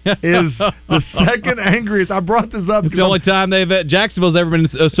 Really? Is the second angriest. I brought this up. It's the only time Jacksonville's ever been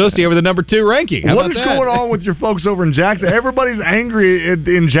associated with the number 2 ranking. What is going on with your folks over in Jacksonville? Everybody's angry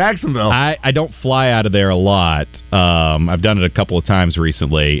in Jacksonville. I don't fly out of there a lot. I've done it a couple of times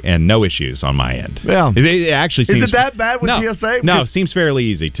recently, and no issues on my end. Yeah. It actually seems... Is it that bad with TSA? No, it seems fairly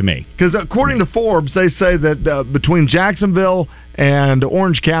easy to me. Because according to Forbes, they say that between Jacksonville and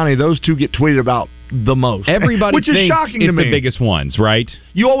Orange County, those two get tweeted about the most. Everybody which is thinks shocking to it's me. the biggest ones, right?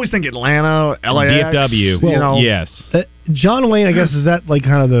 You always think Atlanta, LAX, DFW. Yes. John Wayne, I guess, is that like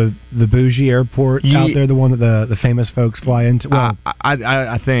kind of the bougie airport out there, the one that the famous folks fly into? Well,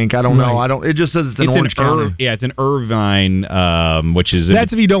 I think. I don't know. It just says it's in Orange County. It's in Irvine, which is...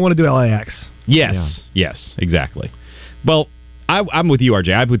 That's if you don't want to do LAX. Yes, exactly. Well, I'm with you,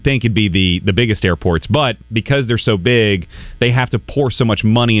 RJ. I would think it'd be the biggest airports, but because they're so big, they have to pour so much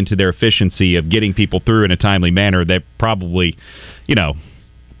money into their efficiency of getting people through in a timely manner that probably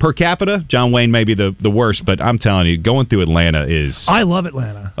per capita, John Wayne may be the worst, but I'm telling you, going through Atlanta is... I love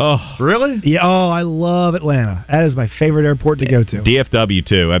Atlanta. Oh, really? Yeah. Oh, I love Atlanta. That is my favorite airport to go to. DFW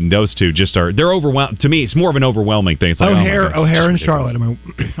too. I mean, those two just they're overwhelming. To me, it's more of an overwhelming thing. It's like, O'Hare and Charlotte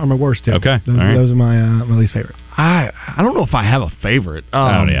are my worst two. Okay, those are my least favorite. I don't know if I have a favorite.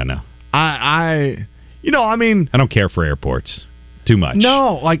 Oh yeah, no. I don't care for airports too much.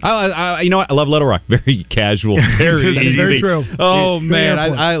 No, like I you know what? I love Little Rock. Very casual, very easy. Very true. Oh man,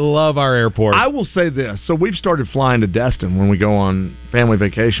 I love our airport. I will say this. So we've started flying to Destin when we go on family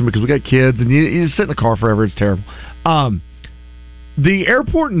vacation because we got kids and you sit in the car forever. It's terrible. The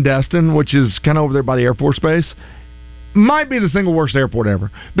airport in Destin, which is kind of over there by the Air Force Base, might be the single worst airport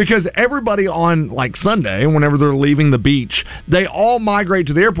ever because everybody on like Sunday, whenever they're leaving the beach, they all migrate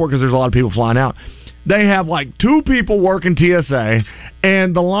to the airport because there's a lot of people flying out. They have like 2 people working TSA,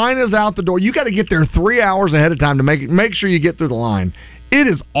 and the line is out the door. You got to get there 3 hours ahead of time to make sure you get through the line. It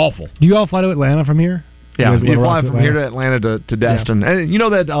is awful. Do you all fly to Atlanta from here? Yeah, you fly from here to Atlanta to Destin. Yeah. And you know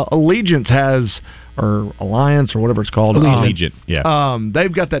that Allegiance has, or Alliance, or whatever it's called. Allegiant, yeah.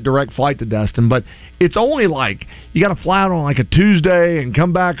 They've got that direct flight to Destin, but it's only like, you got to fly out on like a Tuesday and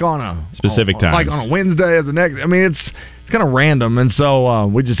come back on a... Specific time. Like on a Wednesday of the next... I mean, it's kind of random, and so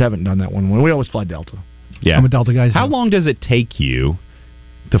we just haven't done that one. We always fly Delta. Yeah. I'm a Delta guy. How long does it take you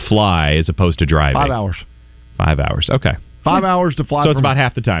to fly as opposed to driving? 5 hours. 5 hours, okay. 5 hours to fly. So it's about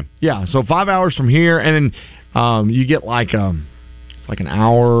half the time. Yeah, so 5 hours from here, and then you get like it's like an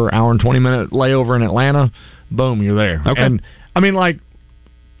hour and 20-minute layover in Atlanta. Boom, you're there. Okay. And I mean, like,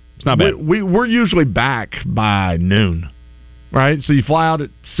 it's not bad. We're usually back by noon, right? So you fly out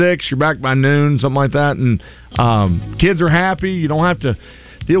at 6, you're back by noon, something like that, and kids are happy. You don't have to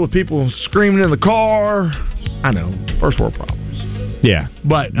deal with people screaming in the car. I know, first world problems. Yeah,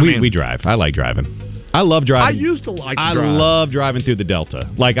 but we drive. I like driving. I love driving. I used to like to drive. I love driving through the Delta.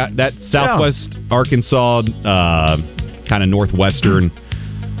 Like that Southwest Arkansas, kind of northwestern,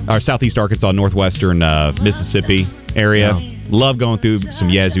 or Southeast Arkansas, northwestern Mississippi area. Yeah. Love going through some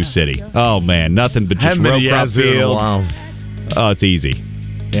Yazoo City. Oh, man, nothing but just row crop fields. Oh, it's easy.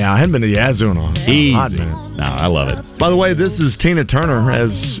 Yeah, I haven't been to Yazoo in a hot minute. No, I love it. By the way, this is Tina Turner.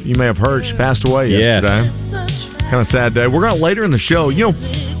 As you may have heard, she passed away yesterday. Kind of sad day. We're going later in the show. You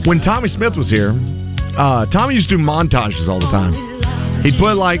know, when Tommy Smith was here, Tommy used to do montages all the time. He'd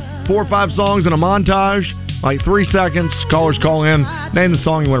put like 4 or 5 songs in a montage, like 3 seconds. Callers call in, name the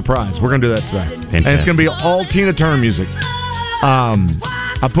song, you win a prize. We're going to do that today. Fantastic. And it's going to be all Tina Turner music.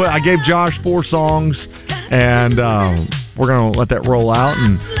 I gave Josh 4 songs, and we're going to let that roll out.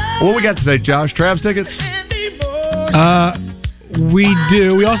 And what we got today, Josh? Travs tickets? We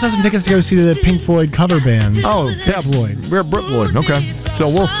do. We also have some tickets to go see the Pink Floyd cover band. Oh, yeah, Floyd. We're at Brooke Floyd. Okay. So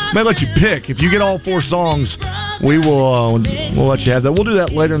we'll may let you pick. If you get all 4 songs, we'll let you have that. We'll do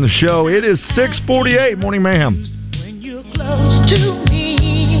that later in the show. It is 6:48, Morning Mayhem. When you're close to me,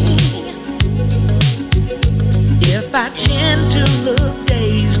 if I tend to look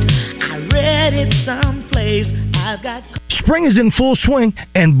dazed, I read it someplace. I've got... Spring is in full swing,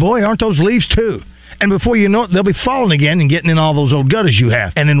 and boy, aren't those leaves too. And before you know it, they'll be falling again and getting in all those old gutters you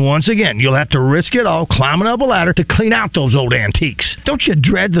have. And then once again, you'll have to risk it all climbing up a ladder to clean out those old antiques. Don't you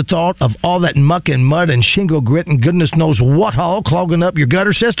dread the thought of all that muck and mud and shingle grit and goodness knows what all clogging up your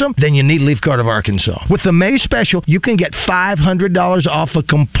gutter system? Then you need Leaf Guard of Arkansas. With the May special, you can get $500 off a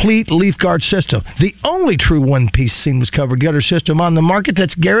complete Leaf Guard system. The only true one-piece seamless covered gutter system on the market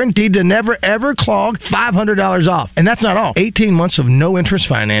that's guaranteed to never, ever clog. $500 off. And that's not all. 18 months of no-interest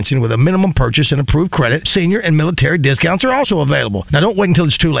financing with a minimum purchase and approved credit. Senior and military discounts are also available. Now, don't wait until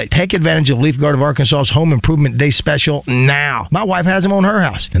it's too late. Take advantage of Leaf Guard of Arkansas's Home Improvement Day special now. My wife has them on her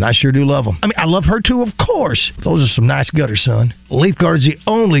house, and I sure do love them. I mean, I love her too, of course. Those are some nice gutters, son. Leaf Guard is the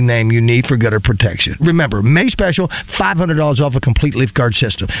only name you need for gutter protection. Remember, May special, $500 off a complete Leaf Guard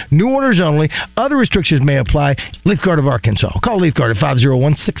system. New orders only. Other restrictions may apply. Leaf Guard of Arkansas. Call Leaf Guard at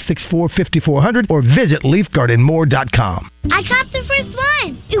 501-664-5400 or visit leafguardandmore.com. I got the first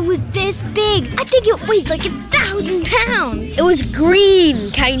one. It was this big. I think it weighed like 1,000 pounds. It was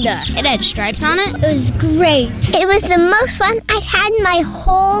green, kinda. It had stripes on it. It was great. It was the most fun I've had in my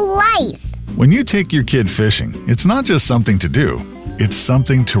whole life. When you take your kid fishing, it's not just something to do. It's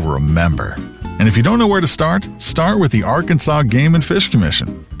something to remember. And if you don't know where to start with the Arkansas Game and Fish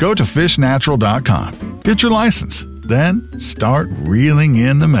Commission. Go to fishnatural.com. Get your license. Then start reeling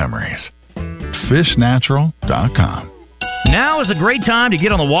in the memories. fishnatural.com. Now is a great time to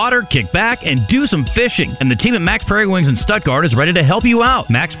get on the water, kick back, and do some fishing. And the team at Max Prairie Wings in Stuttgart is ready to help you out.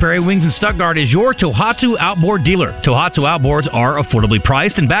 Max Prairie Wings in Stuttgart is your Tohatsu outboard dealer. Tohatsu outboards are affordably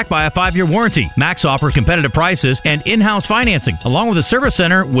priced and backed by a 5-year warranty. Max offers competitive prices and in-house financing, along with a service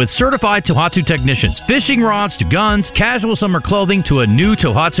center with certified Tohatsu technicians. Fishing rods to guns, casual summer clothing to a new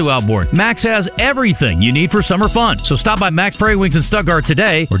Tohatsu outboard. Max has everything you need for summer fun. So stop by Max Prairie Wings in Stuttgart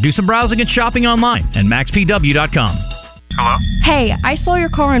today or do some browsing and shopping online at maxpw.com. Hello? Hey, I saw your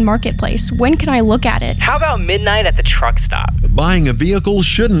car in Marketplace. When can I look at it? How about midnight at the truck stop? Buying a vehicle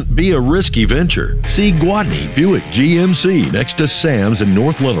shouldn't be a risky venture. See Guadney Buick GMC next to Sam's in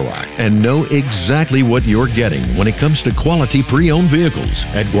North Little Rock and know exactly what you're getting when it comes to quality pre-owned vehicles.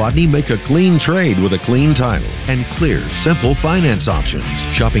 At Guadney, make a clean trade with a clean title and clear, simple finance options.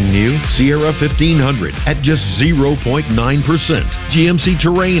 Shopping new, Sierra 1500 at just 0.9%. GMC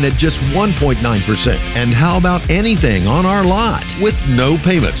Terrain at just 1.9%. And how about anything on our lot with no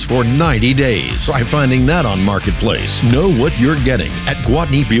payments for 90 days. Try finding that on Marketplace. Know what you're getting at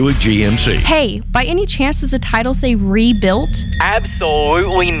Guadney Buick GMC. Hey, by any chance does the title say rebuilt?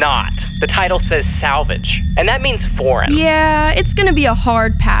 Absolutely not. The title says salvage, and that means foreign. Yeah, it's going to be a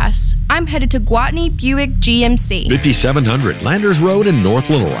hard pass. I'm headed to Guadney Buick GMC. 5700 Landers Road in North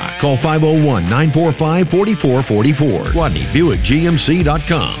Little Rock. Call 501-945-4444.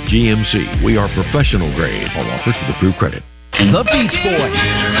 GuadneyBuickGMC.com. GMC. We are professional grade. All offers with approved credit. The Beach Boys.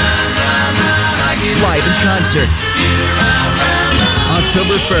 Live in concert.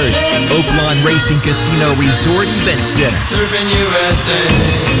 October 1st, Oaklawn Racing Casino Resort Event Center. Surfing USA.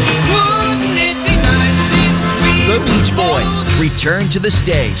 Wouldn't it be nice if we The Beach Boys return to the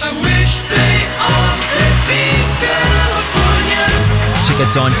stage. I wish they all could be California.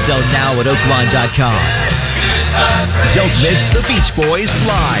 Tickets on sale now at Oaklawn.com. Don't miss The Beach Boys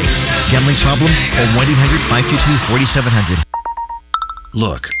live. Gambling problem? Call 1-800-522-4700.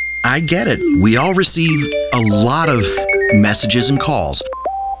 Look, I get it. We all receive a lot of messages and calls.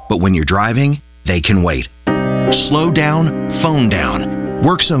 But when you're driving, they can wait. Slow down, phone down.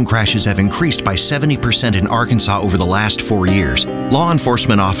 Work zone crashes have increased by 70% in Arkansas over the last 4 years. Law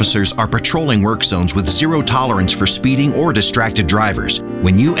enforcement officers are patrolling work zones with zero tolerance for speeding or distracted drivers.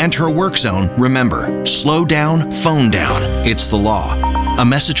 When you enter a work zone, remember, slow down, phone down. It's the law. A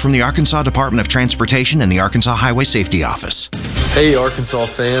message from the Arkansas Department of Transportation and the Arkansas Highway Safety Office. Hey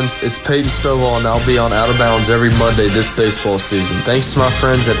Arkansas fans, it's Peyton Stovall and I'll be on Out of Bounds every Monday this baseball season. Thanks to my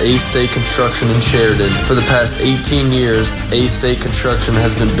friends at A-State Construction in Sheridan. For the past 18 years, A-State Construction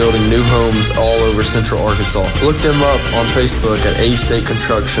has been building new homes all over Central Arkansas. Look them up on Facebook at A-State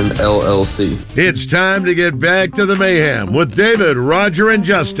Construction LLC. It's time to get back to the mayhem with David, Roger, and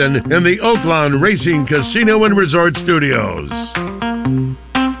Justin in the Oaklawn Racing Casino and Resort Studios.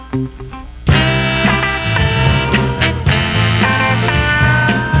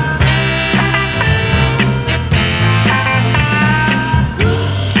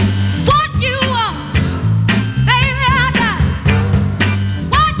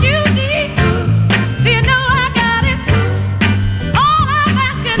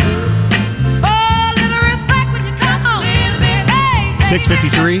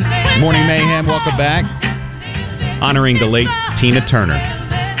 Morning Mayhem, welcome back. Honoring the late Tina Turner.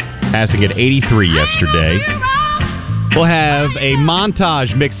 Passing at 83 yesterday. We'll have a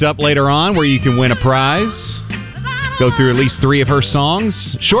montage mix-up later on where you can win a prize. Go through at least 3 of her songs.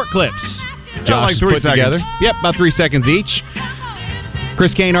 Short clips. Josh like 3 put seconds. together. Yep, about 3 seconds each.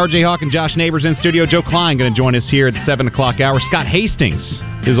 Chris Kane, RJ Hawk, and Josh Neighbors in studio. Joe Klein going to join us here at the 7 o'clock hour. Scott Hastings,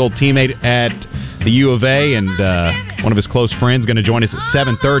 his old teammate at the U of A, and one of his close friends, going to join us at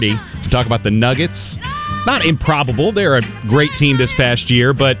 7:30 to talk about the Nuggets. Not improbable. They're a great team this past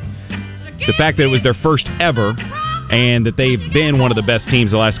year, but the fact that it was their first ever and that they've been one of the best teams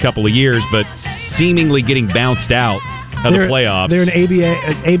the last couple of years, but seemingly getting bounced out of the playoffs. They're an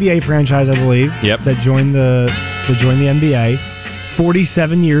ABA franchise, I believe. Yep. That joined the NBA.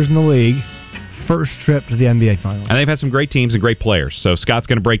 47 years in the league. First trip to the NBA Finals. And they've had some great teams and great players. So Scott's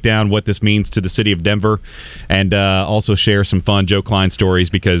going to break down what this means to the city of Denver and also share some fun Joe Klein stories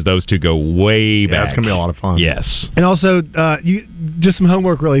because those two go way back. It's going to be a lot of fun. Yes. And also, just some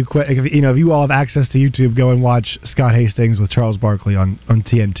homework really quick. If you all have access to YouTube, go and watch Scott Hastings with Charles Barkley on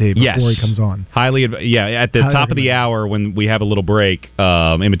TNT before he comes on. At the top of the hour when we have a little break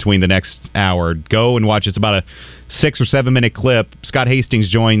in between the next hour, go and watch. It's about a 6 or 7 minute clip. Scott Hastings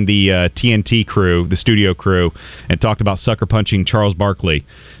joined the TNT crew, the studio crew, and talked about sucker punching Charles Barkley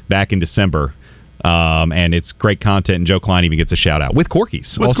back in December. And it's great content, and Joe Klein even gets a shout out with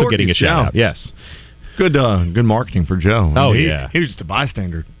Corky's also getting a shout out. Yes, good marketing for Joe. Oh he yeah, he was just a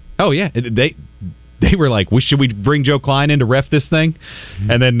bystander. Oh yeah, they were like, should we bring Joe Klein in to ref this thing?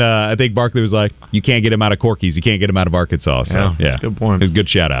 And then I think Barkley was like, you can't get him out of Corky's. You can't get him out of Arkansas. So, yeah. Good point. It was a good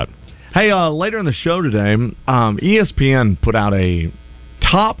shout-out. Hey, later in the show today, ESPN put out a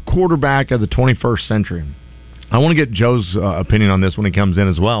top quarterback of the 21st century. I want to get Joe's opinion on this when he comes in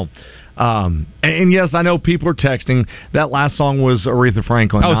as well. And yes, I know people are texting. That last song was Aretha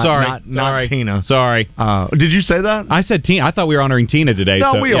Franklin. Oh, not Tina. Sorry. Did you say that? I said Tina. I thought we were honoring Tina today.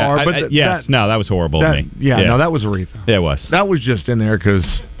 No, so, we are. But that was horrible of me. Yeah, no, that was Aretha. Yeah, it was. That was just in there because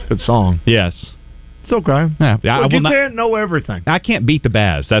good song. Yes. It's okay. Yeah, you can't know everything. I can't beat the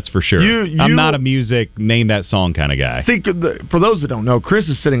Baz, that's for sure. I'm not a music, name that song kind of guy. See, for those that don't know, Chris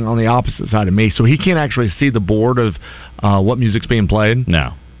is sitting on the opposite side of me, so he can't actually see the board of what music's being played.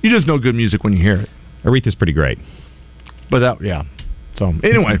 No. You just know good music when you hear it. Aretha's pretty great. But yeah. So,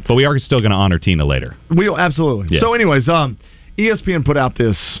 anyway. But we are still going to honor Tina later. Absolutely. Yeah. So, anyways, ESPN put out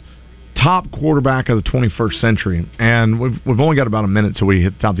this top quarterback of the 21st century, and we've only got about a minute till we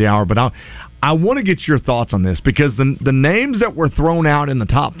hit the top of the hour, but I want to get your thoughts on this, because the names that were thrown out in the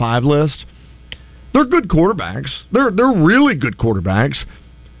top 5 list, they're good quarterbacks. They're really good quarterbacks,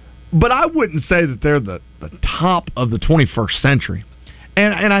 but I wouldn't say that they're the top of the 21st century.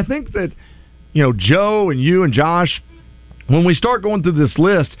 And I think that, Joe and you and Josh, when we start going through this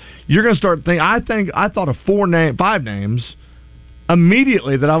list, you're going to start thinking. I thought of 5 names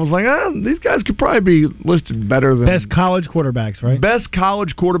immediately that I was like, these guys could probably be listed better than best college quarterbacks, right? Best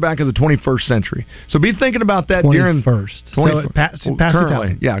college quarterback of the 21st century. So be thinking about that 21st. during 21st. So past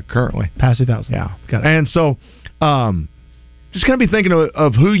currently, 2000. yeah, currently past 2000. Yeah, got it. And so, just kind of be thinking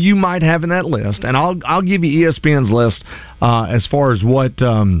of who you might have in that list, and I'll give you ESPN's list as far as what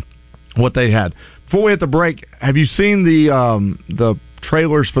they had. Before we hit the break, have you seen the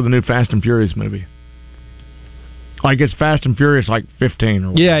trailers for the new Fast and Furious movie? Like, it's Fast and Furious, like 15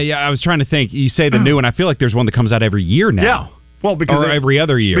 or whatever. Yeah. I was trying to think. You say the new one. I feel like there's one that comes out every year now. Yeah. Well, because every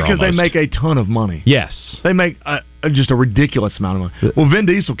other year. Because almost. they make a ton of money. Yes. They make just a ridiculous amount of money. Well, Vin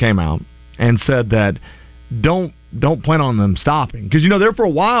Diesel came out and said that don't plan on them stopping, because there for a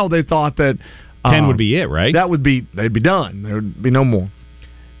while they thought that 10 would be it, right? They'd be done. There would be no more.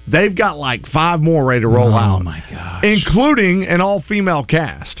 They've got like 5 more ready to roll out. Oh my gosh! Including an all-female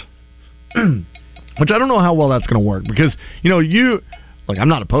cast, which I don't know how well that's going to work, because I'm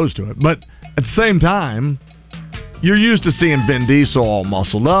not opposed to it, but at the same time, you're used to seeing Vin Diesel all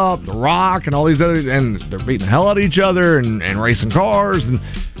muscled up, The Rock, and all these others, and they're beating the hell out of each other and racing cars. And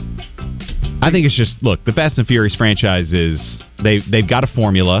I think it's just, look, the Fast and Furious franchise they've got a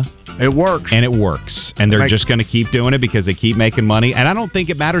formula. It works. And it works. And they're just going to keep doing it because they keep making money. And I don't think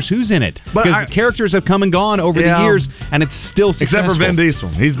it matters who's in it. Because the characters have come and gone over the years, and it's still successful. Except for Vin Diesel.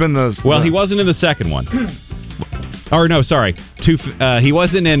 He's been he wasn't in the second one. Or no, sorry. He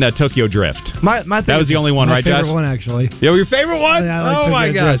wasn't in Tokyo Drift. That was the only one, right, Josh? My favorite one, actually. Yeah, your favorite one? Yeah, I like oh, Tokyo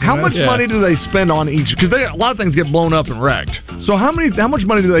my Drift. God. How much money do they spend on each? Because a lot of things get blown up and wrecked. So how much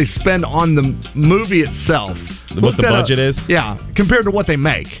money do they spend on the movie itself? What the budget is? Yeah, compared to what they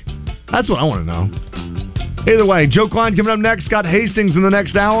make. That's what I want to know. Either way, Joe Klein coming up next. Scott Hastings in the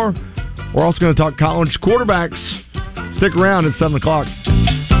next hour. We're also going to talk college quarterbacks. Stick around at 7 o'clock.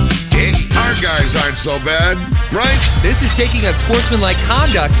 Our guys aren't so bad, right? This is taking unsportsmanlike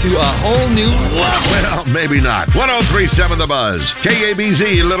conduct to a whole new level. Well, maybe not. 103.7 The Buzz.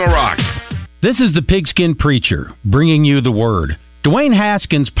 KABZ, Little Rock. This is the Pigskin Preacher, bringing you the word. Dwayne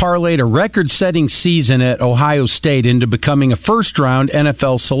Haskins parlayed a record-setting season at Ohio State into becoming a first-round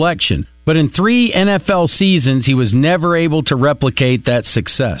NFL selection. But in 3 NFL seasons, he was never able to replicate that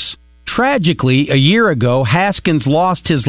success. Tragically, a year ago, Haskins lost his